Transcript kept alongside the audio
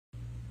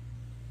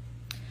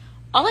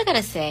all I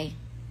gotta say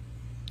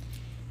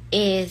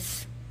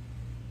is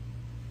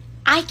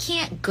I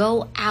can't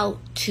go out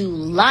to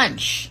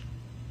lunch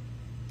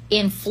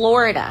in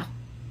Florida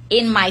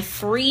in my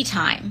free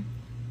time,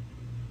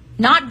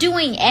 not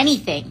doing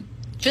anything,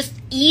 just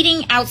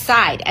eating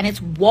outside, and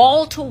it's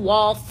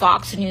wall-to-wall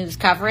Fox News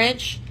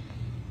coverage.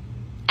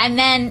 And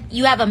then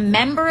you have a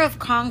member of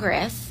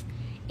Congress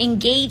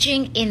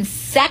engaging in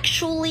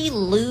sexually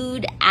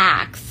lewd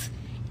acts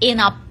in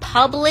a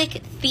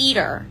public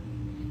theater,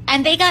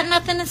 and they got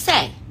nothing to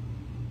say.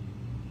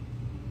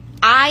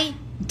 I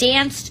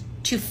danced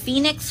to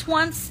Phoenix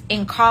once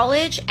in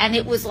college, and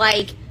it was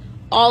like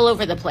all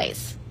over the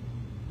place.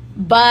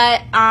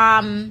 But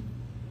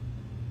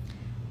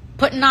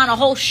putting on a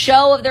whole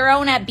show of their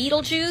own at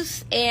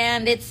Beetlejuice,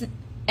 and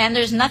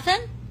there's nothing.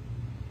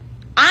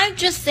 I'm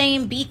just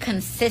saying, be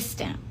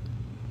consistent.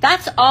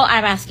 That's all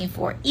I'm asking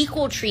for.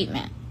 Equal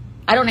treatment.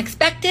 I don't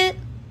expect it,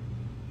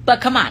 but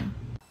come on.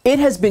 It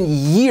has been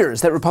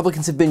years that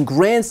Republicans have been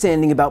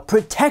grandstanding about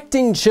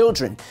protecting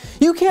children.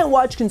 You can't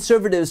watch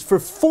conservatives for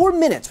 4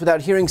 minutes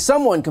without hearing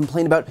someone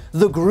complain about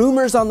the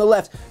groomers on the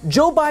left.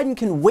 Joe Biden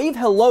can wave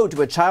hello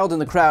to a child in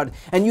the crowd,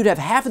 and you'd have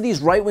half of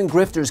these right-wing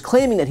grifters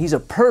claiming that he's a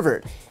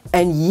pervert.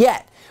 And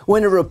yet,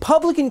 when a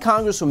Republican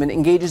congresswoman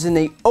engages in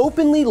an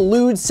openly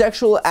lewd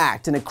sexual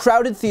act in a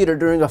crowded theater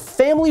during a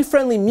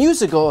family-friendly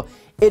musical,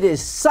 it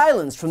is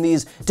silence from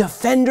these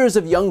defenders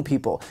of young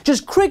people,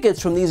 just crickets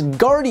from these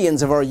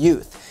guardians of our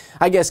youth.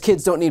 I guess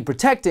kids don't need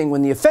protecting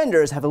when the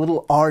offenders have a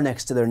little R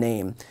next to their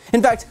name.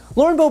 In fact,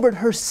 Lauren Boebert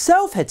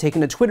herself had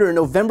taken to Twitter in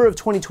November of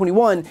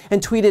 2021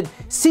 and tweeted,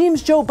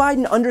 "Seems Joe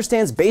Biden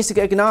understands basic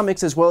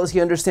economics as well as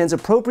he understands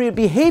appropriate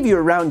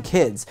behavior around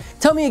kids."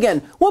 Tell me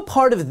again, what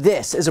part of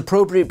this is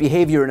appropriate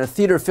behavior in a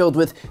theater filled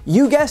with,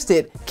 you guessed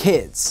it,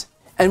 kids?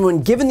 And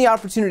when given the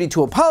opportunity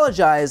to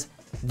apologize,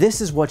 this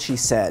is what she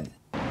said.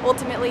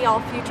 Ultimately, all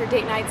future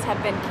date nights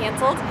have been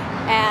canceled,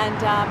 and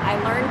I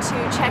learned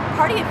to check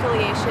party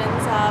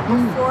affiliations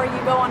before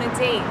you go on a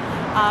date.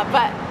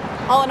 But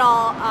all in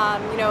all,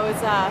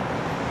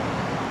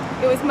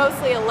 it was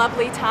mostly a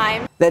lovely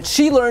time. That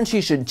she learned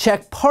she should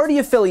check party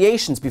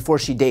affiliations before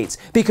she dates,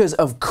 because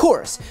of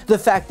course, the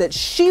fact that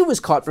she was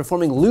caught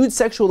performing lewd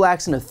sexual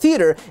acts in a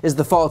theater is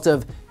the fault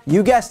of,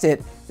 you guessed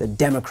it, the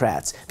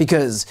Democrats,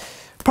 because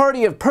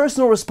party of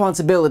personal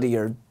responsibility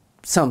or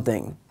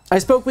something. I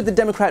spoke with the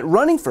Democrat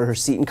running for her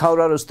seat in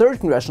Colorado's 3rd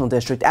Congressional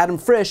District, Adam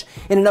Frisch,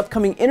 in an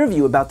upcoming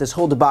interview about this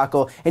whole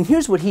debacle, and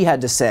here's what he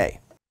had to say.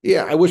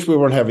 Yeah, I wish we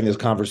weren't having these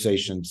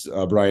conversations,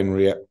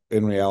 Brian,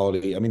 in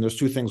reality. I mean, there's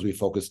two things we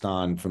focused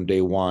on from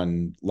day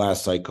one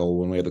last cycle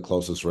when we had the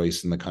closest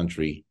race in the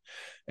country,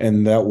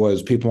 and that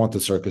was people want the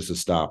circus to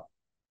stop,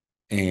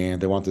 and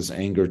they want this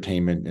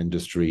angertainment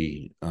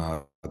industry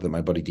that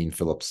my buddy Dean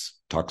Phillips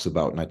talks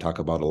about, and I talk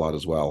about a lot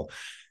as well.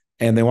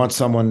 And they want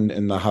someone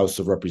in the House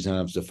of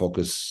Representatives to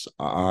focus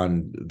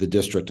on the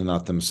district and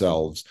not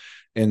themselves.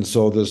 And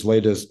so this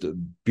latest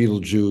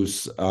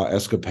Beetlejuice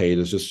escapade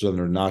is just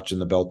another notch in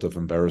the belt of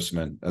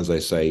embarrassment, as I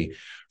say,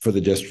 for the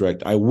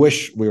district. I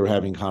wish we were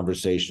having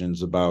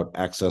conversations about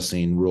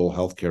accessing rural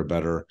healthcare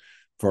better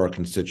for our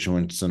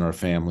constituents and our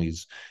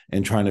families,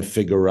 and trying to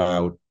figure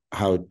out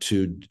how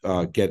to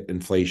get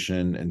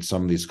inflation and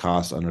some of these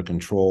costs under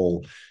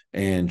control,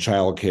 and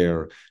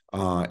childcare,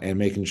 and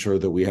making sure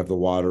that we have the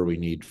water we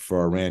need for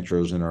our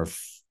ranchers and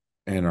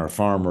our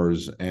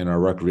farmers and our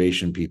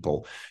recreation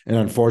people. And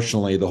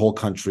unfortunately, the whole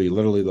country,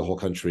 literally the whole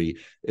country,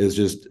 is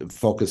just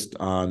focused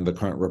on the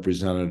current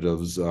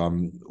representatives'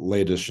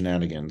 latest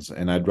shenanigans.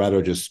 And I'd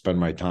rather just spend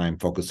my time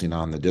focusing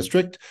on the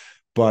district.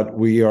 But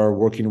we are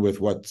working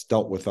with what's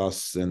dealt with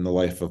us in the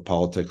life of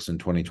politics in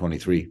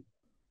 2023.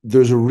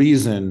 There's a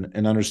reason,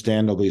 and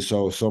understandably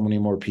so many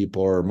more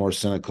people are more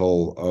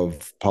cynical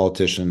of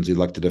politicians,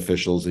 elected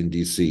officials in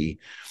DC,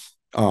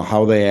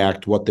 how they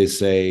act, what they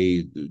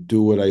say,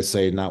 do what I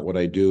say, not what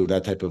I do.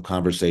 That type of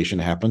conversation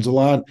happens a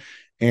lot.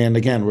 And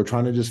again, we're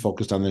trying to just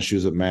focus on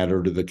issues that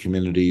matter to the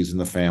communities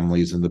and the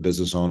families and the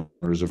business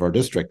owners of our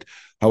district.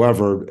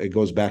 However, it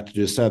goes back to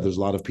just said, there's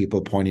a lot of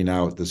people pointing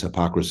out this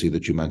hypocrisy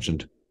that you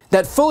mentioned.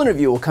 That full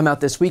interview will come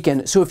out this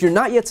weekend, so if you're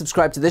not yet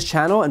subscribed to this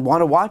channel and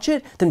want to watch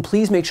it, then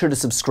please make sure to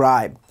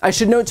subscribe. I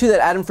should note too that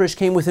Adam Frisch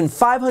came within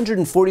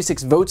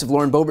 546 votes of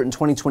Lauren Boebert in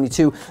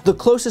 2022, the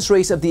closest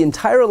race of the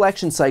entire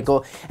election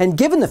cycle, and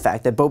given the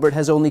fact that Boebert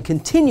has only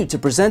continued to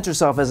present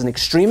herself as an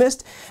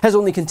extremist, has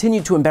only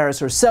continued to embarrass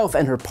herself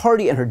and her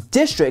party and her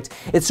district,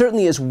 it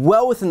certainly is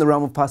well within the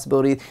realm of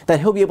possibility that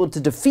he'll be able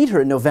to defeat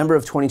her in November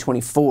of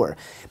 2024.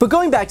 But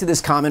going back to this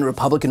common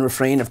Republican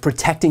refrain of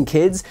protecting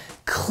kids,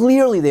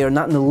 clearly they are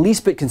not in the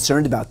least bit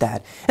concerned about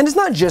that. And it's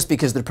not just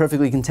because they're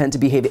perfectly content to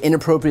behave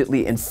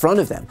inappropriately in front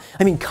of them.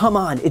 I mean, come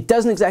on, it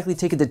doesn't exactly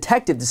take a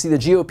detective to see the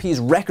GOP's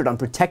record on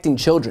protecting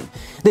children.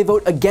 They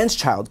vote against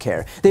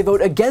childcare. They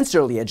vote against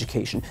early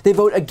education. They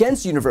vote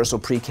against universal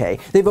pre-K.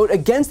 They vote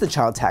against the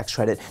child tax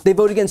credit. They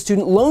vote against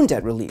student loan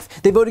debt relief.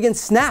 They vote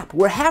against SNAP,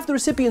 where half the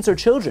recipients are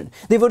children.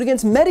 They vote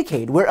against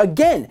Medicaid, where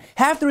again,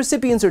 half the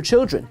recipients are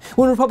children.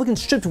 When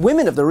Republicans stripped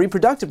women of their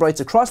reproductive rights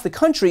across the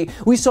country,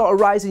 we saw a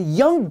rise in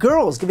young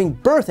girls giving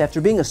birth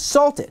after being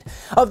assaulted.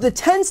 Of the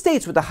 10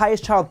 states with the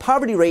highest child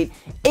poverty rate,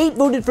 8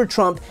 voted for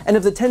Trump, and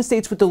of the 10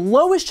 states with the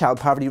lowest child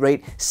poverty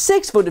rate,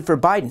 6 voted for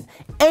Biden.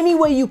 Any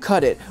way you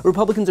cut it,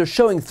 Republicans are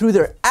showing through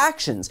their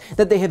actions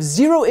that they have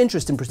zero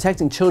interest in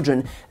protecting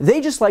children.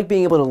 They just like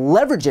being able to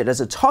leverage it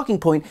as a talking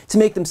point to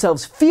make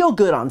themselves feel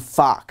good on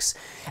Fox.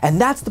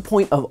 And that's the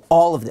point of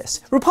all of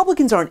this.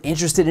 Republicans aren't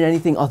interested in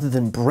anything other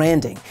than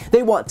branding.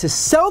 They want to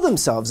sell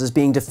themselves as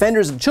being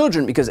defenders of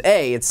children because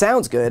A, it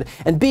sounds good,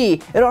 and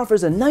B, it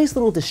offers a nice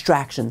little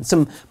distraction,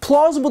 some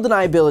plausible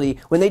deniability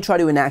when they try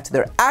to enact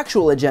their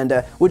actual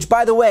agenda, which,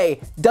 by the way,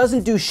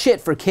 doesn't do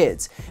shit for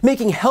kids.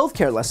 Making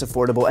healthcare less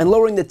affordable and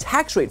lowering the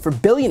tax rate for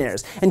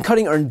billionaires and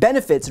cutting earned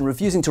benefits and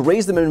refusing to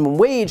raise the minimum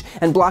wage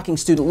and blocking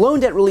student loan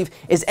debt relief.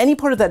 Is any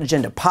part of that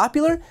agenda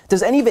popular?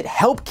 Does any of it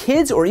help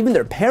kids or even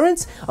their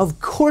parents? Of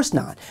course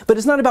not. But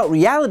it's not about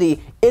reality,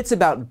 it's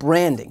about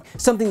branding.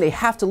 Something they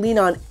have to lean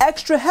on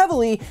extra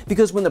heavily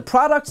because when the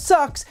product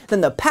sucks,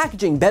 then the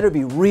packaging better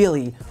be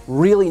really,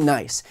 really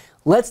nice.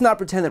 Let's not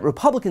pretend that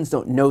Republicans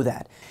don't know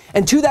that.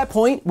 And to that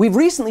point, we've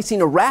recently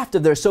seen a raft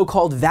of their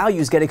so-called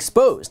values get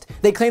exposed.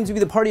 They claimed to be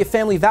the party of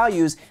family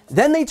values,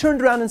 then they turned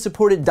around and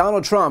supported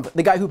Donald Trump,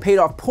 the guy who paid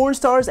off porn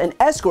stars and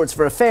escorts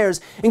for affairs,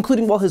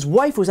 including while his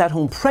wife was at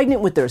home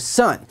pregnant with their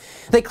son.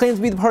 They claimed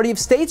to be the party of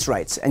states'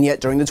 rights, and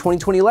yet during the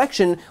 2020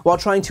 election, while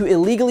trying to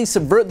illegally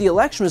subvert the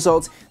election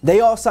results, they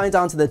all signed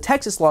on to the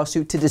Texas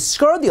lawsuit to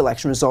discard the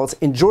election results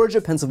in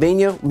Georgia,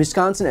 Pennsylvania,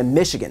 Wisconsin, and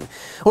Michigan.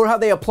 Or how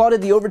they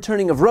applauded the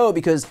overturning of Roe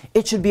because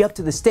it should be up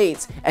to the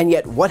states, and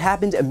yet what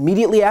happened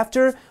immediately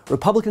after?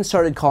 Republicans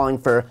started calling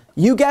for,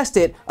 you guessed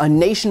it, a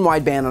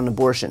nationwide ban on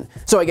abortion.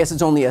 So I guess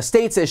it's only a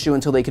states issue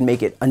until they can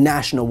make it a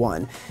national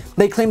one.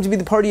 They claim to be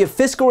the party of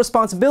fiscal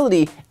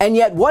responsibility, and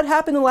yet what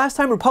happened the last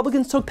time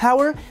Republicans took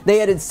power? They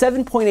added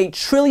 $7.8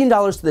 trillion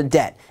to the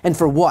debt. And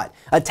for what?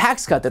 A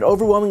tax cut that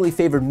overwhelmingly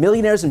favored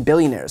millionaires and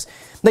billionaires.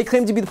 They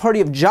claim to be the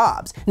party of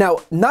jobs. Now,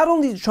 not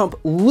only did Trump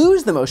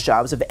lose the most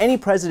jobs of any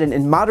president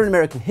in modern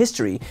American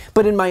history,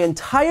 but in my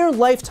entire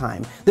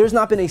lifetime, there's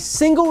not been a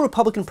single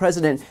Republican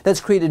president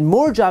that's created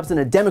more jobs than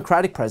a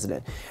Democratic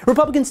president.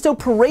 Republicans still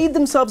parade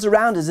themselves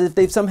around as if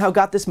they've somehow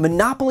got this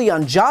monopoly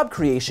on job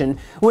creation,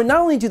 when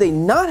not only do they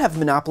not have a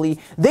monopoly,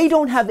 they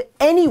don't have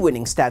any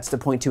winning stats to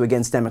point to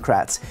against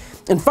Democrats.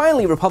 And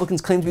finally,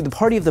 Republicans claim to be the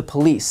party of the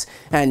police.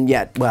 And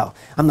yet, well,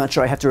 I'm not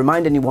sure I have to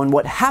remind anyone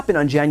what happened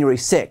on January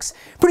 6th.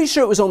 Pretty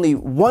sure it was only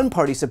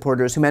one-party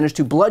supporters who managed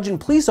to bludgeon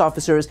police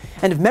officers,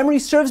 and if memory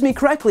serves me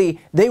correctly,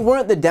 they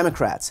weren't the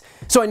Democrats.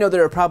 So I know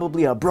there are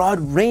probably a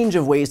broad range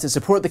of ways to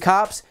support the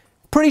cops.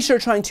 Pretty sure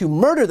trying to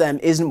murder them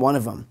isn't one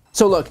of them.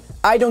 So look,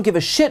 I don't give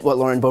a shit what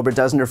Lauren Boebert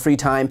does in her free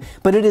time,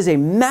 but it is a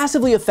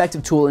massively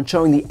effective tool in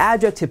showing the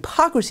abject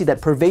hypocrisy that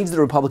pervades the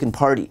Republican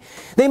Party.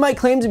 They might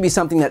claim to be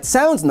something that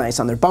sounds nice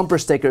on their bumper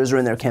stickers or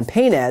in their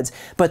campaign ads,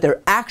 but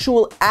their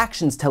actual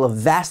actions tell a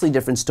vastly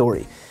different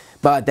story.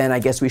 But then I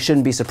guess we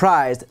shouldn't be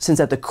surprised, since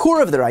at the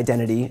core of their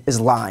identity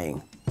is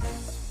lying.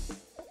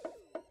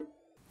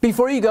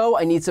 Before you go,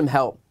 I need some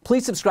help.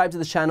 Please subscribe to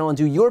this channel and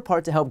do your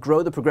part to help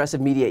grow the progressive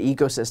media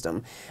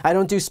ecosystem. I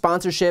don't do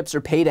sponsorships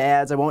or paid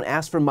ads, I won't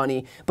ask for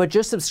money, but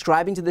just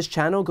subscribing to this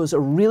channel goes a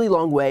really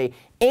long way,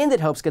 and it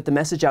helps get the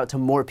message out to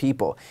more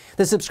people.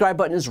 The subscribe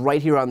button is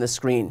right here on the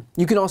screen.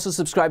 You can also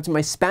subscribe to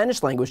my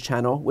Spanish language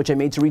channel, which I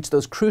made to reach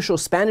those crucial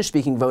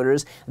Spanish-speaking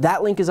voters.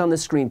 That link is on the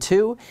screen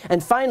too.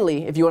 And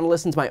finally, if you want to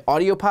listen to my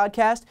audio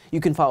podcast,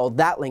 you can follow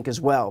that link as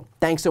well.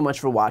 Thanks so much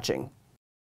for watching.